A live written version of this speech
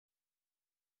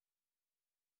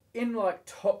in like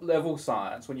top level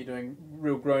science, when you're doing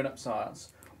real grown-up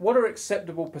science, what are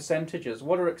acceptable percentages?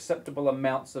 What are acceptable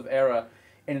amounts of error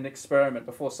in an experiment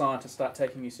before scientists start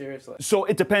taking you seriously? So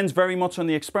it depends very much on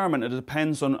the experiment. It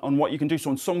depends on what you can do.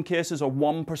 So in some cases, a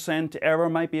 1% error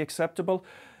might be acceptable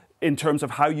in terms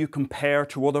of how you compare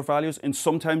to other values. And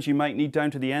sometimes you might need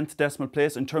down to the nth decimal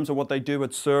place. In terms of what they do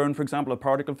at CERN, for example, at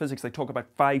particle physics, they talk about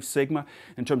 5 sigma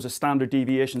in terms of standard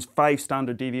deviations, 5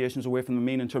 standard deviations away from the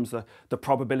mean in terms of the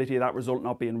probability of that result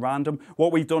not being random.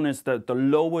 What we've done is the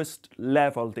lowest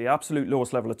level, the absolute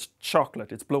lowest level, it's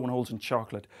chocolate. It's blowing holes in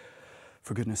chocolate,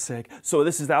 for goodness sake. So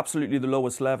this is absolutely the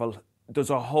lowest level.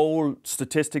 There's a whole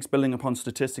statistics building upon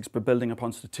statistics, but building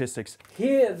upon statistics.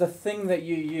 Here, the thing that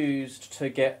you used to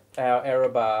get our error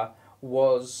bar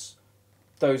was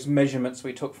those measurements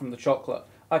we took from the chocolate.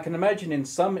 I can imagine in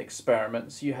some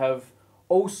experiments you have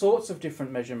all sorts of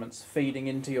different measurements feeding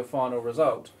into your final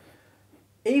result.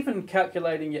 Even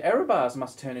calculating your error bars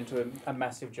must turn into a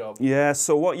massive job. Yeah,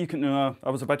 so what you can, I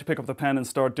was about to pick up the pen and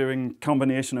start doing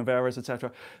combination of errors,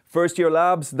 etc. First year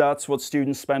labs, that's what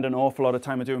students spend an awful lot of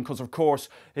time doing, because of course,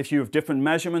 if you have different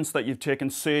measurements that you've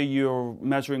taken, say you're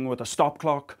measuring with a stop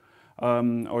clock,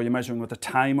 or you're measuring with a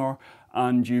timer,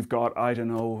 and you've got, I don't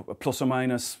know, a plus or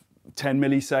minus 10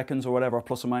 milliseconds or whatever,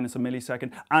 plus or minus a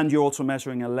millisecond, and you're also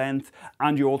measuring a length,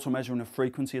 and you're also measuring a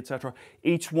frequency, etc.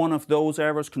 Each one of those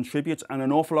errors contributes, and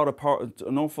an awful lot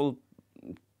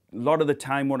of the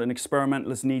time what an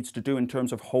experimentalist needs to do in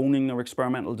terms of honing their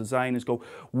experimental design is go,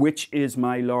 which is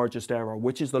my largest error?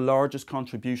 Which is the largest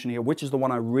contribution here? Which is the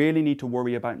one I really need to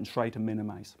worry about and try to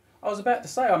minimize? I was about to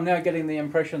say, I'm now getting the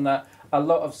impression that a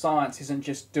lot of science isn't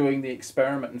just doing the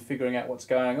experiment and figuring out what's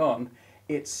going on,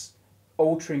 it's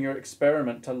altering your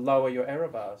experiment to lower your error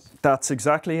bars. That's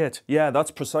exactly it. Yeah, that's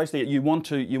precisely it. You want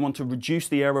to reduce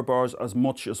the error bars as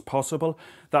much as possible.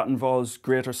 That involves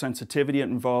greater sensitivity. It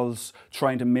involves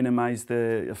trying to minimize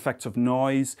the effects of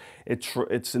noise.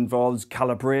 It involves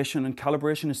calibration, and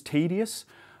calibration is tedious.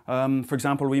 For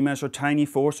example, we measure tiny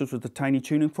forces with a tiny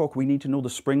tuning fork. We need to know the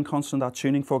spring constant of that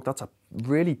tuning fork. That's a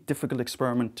really difficult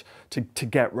experiment to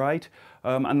get right.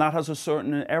 And that has a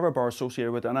certain error bar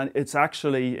associated with it. And it's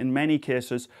actually, in many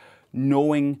cases,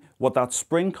 knowing what that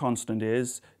spring constant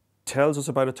is tells us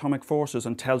about atomic forces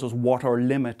and tells us what our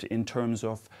limit in terms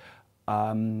of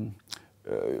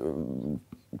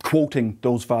quoting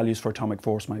those values for atomic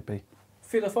force might be.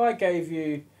 Phil, if I gave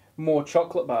you more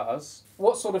chocolate bars,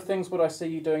 what sort of things would I see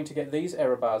you doing to get these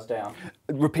error bars down?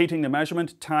 Repeating the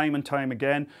measurement time and time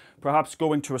again, perhaps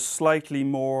going to a slightly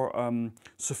more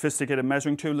sophisticated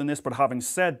measuring tool than this. But having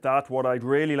said that, what I'd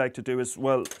really like to do is,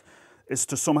 well, is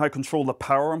to somehow control the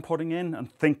power I'm putting in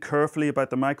and think carefully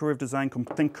about the microwave design,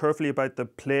 think carefully about the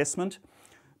placement,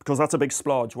 because that's a big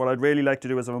splodge. What I'd really like to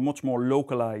do is have a much more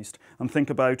localized and think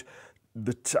about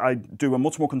I do a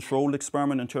much more controlled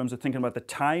experiment in terms of thinking about the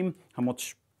time, how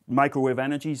much microwave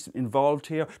energy is involved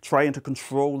here, trying to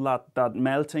control that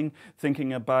melting,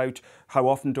 thinking about how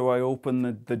often do I open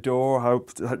the door,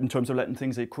 in terms of letting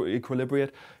things equilibrate.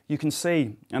 You can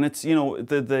see, and it's, you know,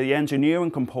 the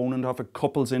engineering component of it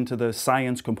couples into the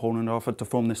science component of it to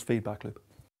form this feedback loop.